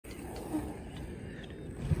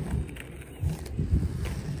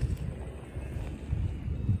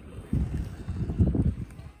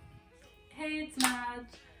Hey, it's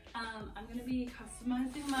Madge. I'm gonna be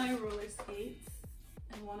customizing my roller skates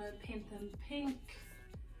and want to paint them pink,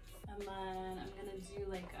 and then I'm gonna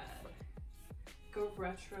do like a go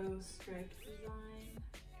retro stripe design.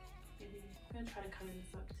 Maybe I'm gonna try to cover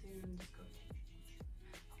this up too and just go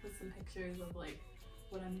put some pictures of like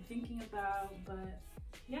what I'm thinking about. But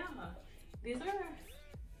yeah, I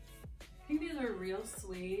think these are real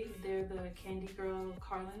suede. They're the Candy Girl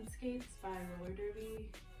Carlin skates by Roller Derby,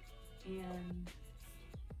 and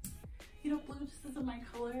you know, blue just isn't my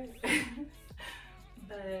color.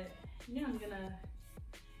 But yeah, I'm gonna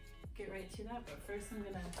get right to that. But first I'm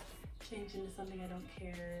gonna change into something I don't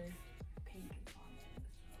care. Pink is on it.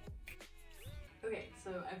 So. Okay,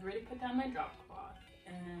 so I've already put down my drop cloth,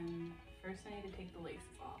 and first I need to take the laces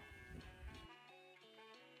off.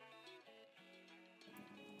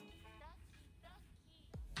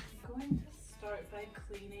 I'm going to start by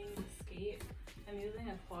cleaning the skate. I'm using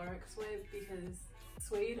a Clorox wipe because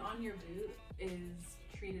suede on your boot is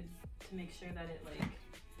treated to make sure that it like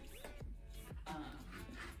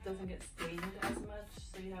doesn't get stained as much.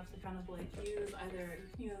 So you have to kind of like use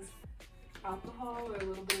alcohol or a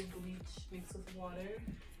little bit of bleach mixed with water,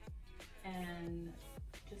 and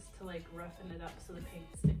just to like roughen it up so the paint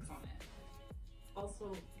sticks on it.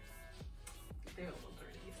 Also, they're a little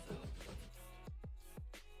dirty, so.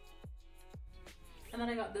 And then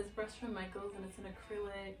I got this brush from Michael's, and it's an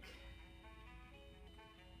acrylic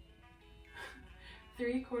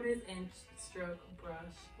 3/4 inch stroke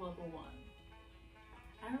brush, level 1.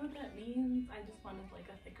 I don't know what that means. I just wanted like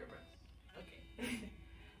a thicker brush. Okay.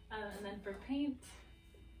 And then for paint,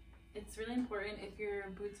 it's really important if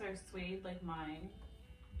your boots are suede like mine,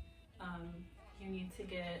 you need to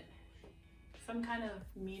get some kind of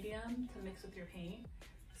medium to mix with your paint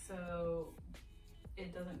so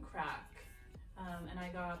it doesn't crack. And I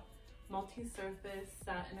got multi-surface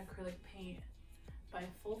satin acrylic paint by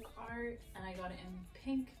Folk Art, and I got it in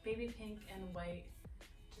pink, baby pink, and white,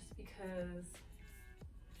 just because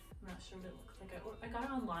I'm not sure what it looks like. I got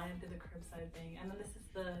it online and did the curbside thing. And then this is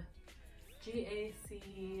the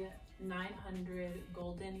GAC 900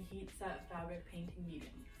 Golden Heat Set Fabric Painting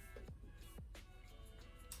Medium.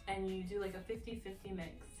 And you do like a 50-50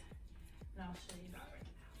 mix, and I'll show you that right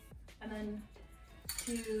now. And then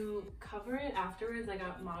to cover it afterwards, I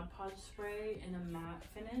got Mod Podge spray in a matte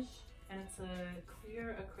finish, and it's a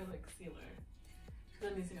clear acrylic sealer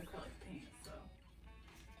because I'm using acrylic paint. So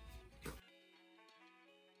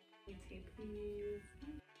we tape these.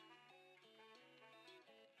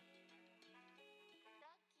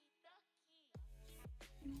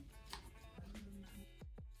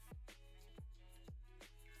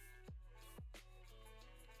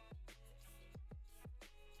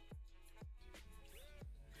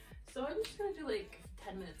 So I'm just gonna do like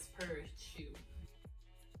 10 minutes per shoe.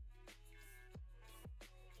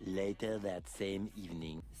 Later that same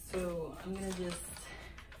evening. So I'm gonna just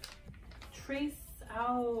trace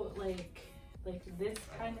out like this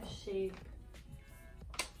kind of shape.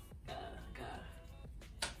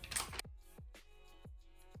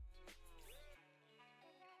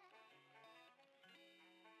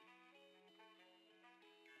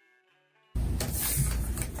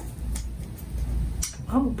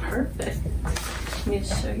 Oh, perfect. Let me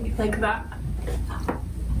show you like that.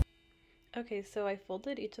 Okay, so I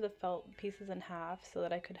folded each of the felt pieces in half so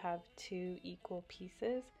that I could have 2 equal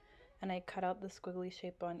pieces, and I cut out the squiggly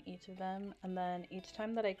shape on each of them, and then each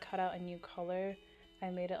time that I cut out a new color, I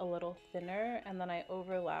made it a little thinner, and then I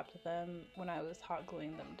overlapped them when I was hot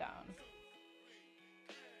gluing them down.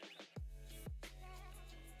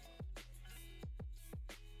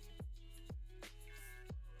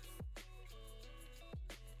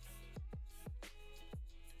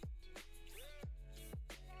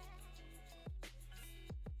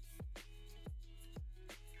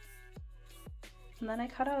 And then I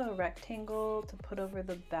cut out a rectangle to put over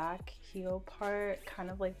the back heel part,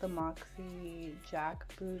 kind of like the Moxie Jack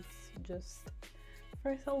boots, just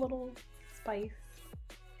for a little spice.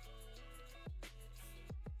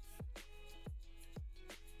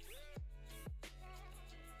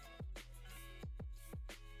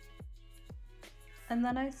 And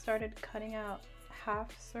then I started cutting out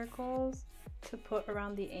half circles to put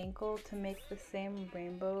around the ankle to make the same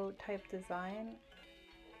rainbow type design.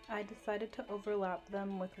 I decided to overlap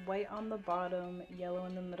them with white on the bottom, yellow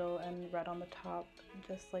in the middle, and red on the top,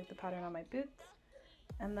 just like the pattern on my boots.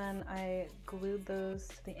 And then I glued those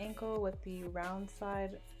to the ankle with the round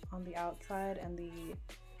side on the outside and the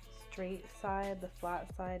straight side, the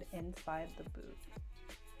flat side, inside the boot.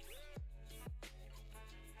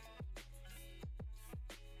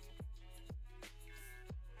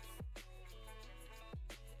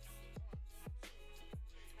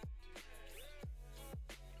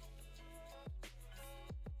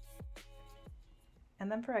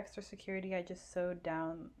 And then for extra security, I just sewed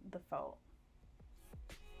down the felt.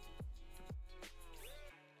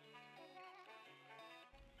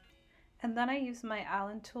 And then I used my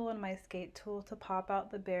Allen tool and my skate tool to pop out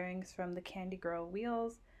the bearings from the Candy Girl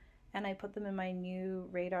wheels, and I put them in my new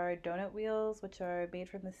Radar donut wheels, which are made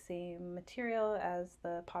from the same material as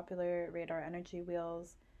the popular Radar Energy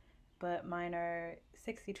wheels, but mine are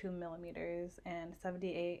 62 millimeters and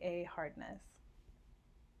 78A hardness.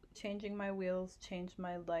 Changing my wheels changed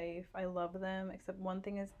my life. I love them, except one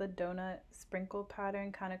thing is the donut sprinkle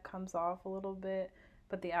pattern kind of comes off a little bit,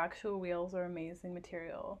 but the actual wheels are amazing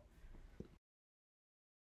material.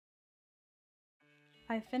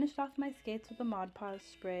 I finished off my skates with a Mod Podge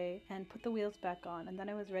spray and put the wheels back on, and then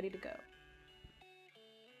I was ready to go.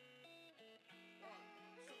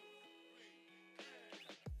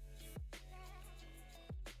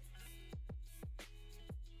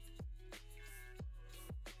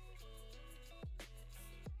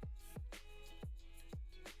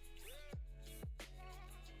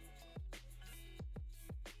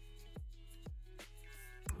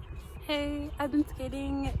 Hey, I've been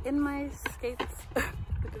skating in my skates.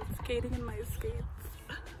 I've skated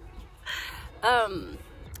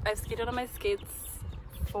on my skates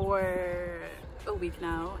for a week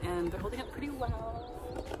now, and they're holding up pretty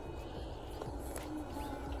well.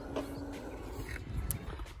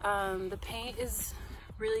 The paint is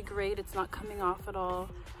really great. It's not coming off at all.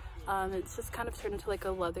 It's just kind of turned into like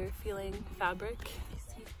a leather feeling fabric.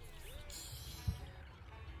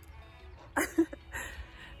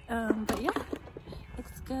 But yeah,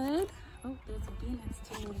 looks good. Oh, there's a bee next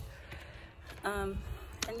to me. And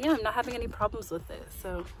yeah, I'm not having any problems with it.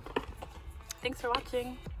 So thanks for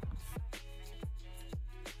watching.